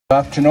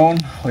Good afternoon,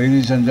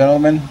 ladies and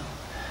gentlemen.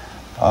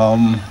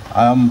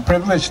 I'm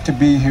privileged to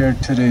be here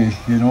today,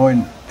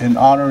 in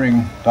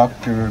honoring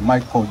Dr.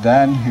 Michael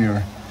Dan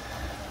here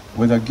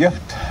with a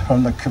gift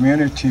from the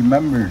community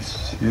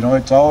members.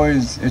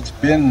 It's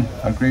been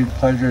a great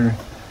pleasure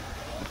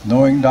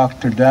knowing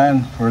Dr.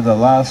 Dan for the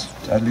last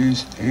at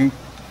least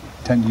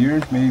 8-10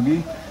 years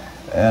maybe,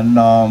 and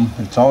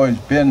it's always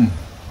been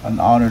an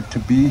honor to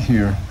be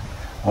here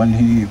when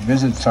he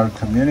visits our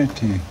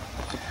community.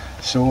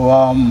 So,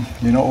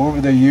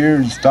 over the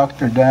years,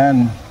 Dr.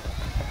 Dan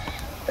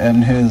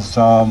and his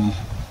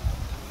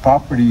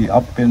property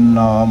up in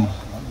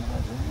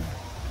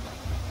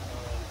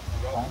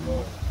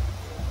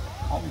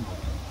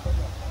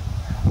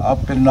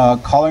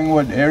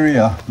Collingwood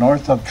area,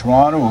 north of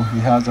Toronto,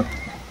 he has a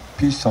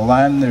piece of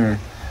land there,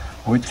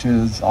 which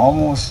is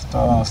almost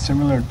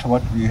similar to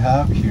what we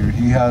have here.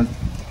 He has,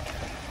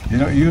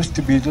 it used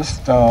to be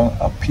just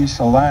a piece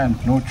of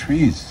land, no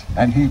trees,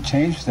 and he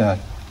changed that.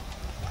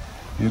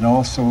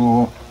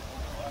 So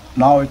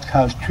now it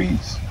has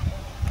trees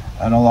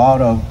and a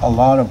lot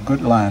of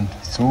good land.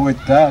 So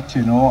with that,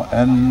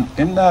 and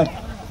in that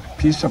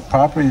piece of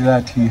property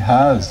that he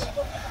has,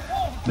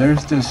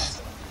 there's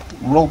this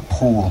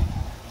whirlpool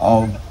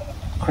of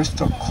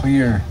crystal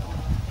clear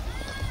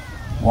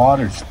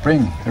water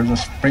spring. There's a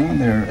spring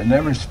there, and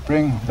every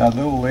spring that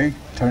little lake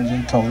turns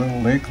into a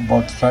little lake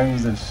about the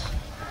size of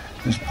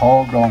this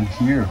polo ground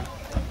here,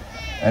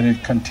 and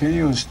it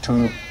continues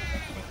to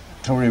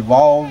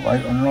revolve. I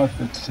don't know if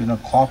it's in a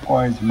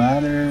clockwise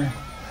manner,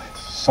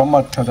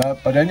 somewhat to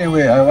that. But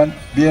anyway,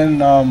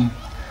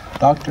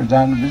 Dr.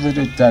 Dan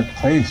visited that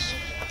place.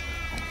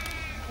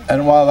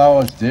 And while I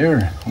was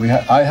there,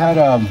 I had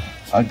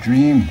a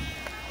dream,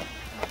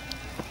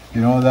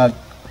 that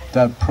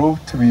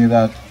proved to me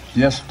that,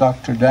 yes,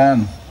 Dr.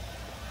 Dan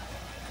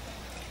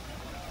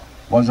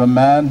was a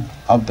man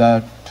of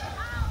that,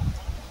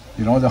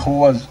 who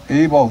was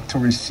able to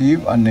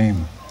receive a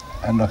name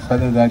and the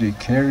feather that he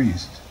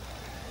carries.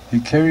 He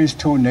carries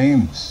 2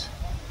 names,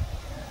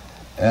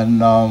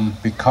 and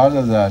because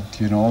of that,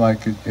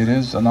 it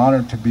is an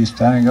honor to be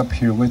standing up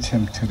here with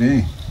him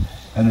today,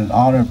 and an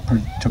honor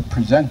to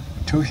present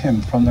to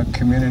him from the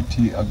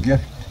community a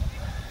gift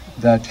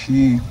that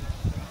he,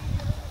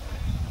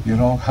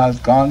 has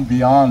gone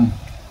beyond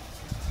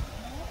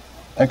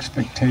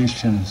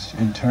expectations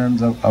in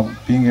terms of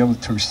being able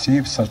to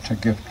receive such a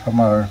gift from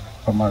our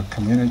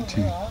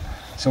community.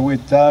 So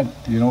with that,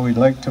 we'd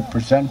like to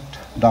present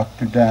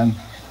Dr. Dan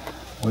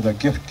with a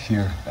gift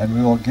here, and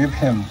we will give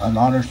him an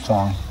honor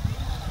song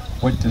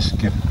with this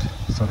gift.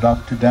 So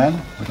Dr. Dan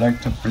would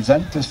like to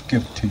present this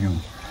gift to you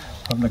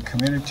from the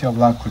community of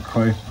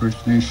Lacroix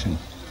First Nation.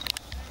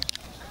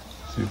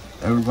 So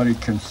if everybody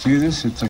can see this, it's a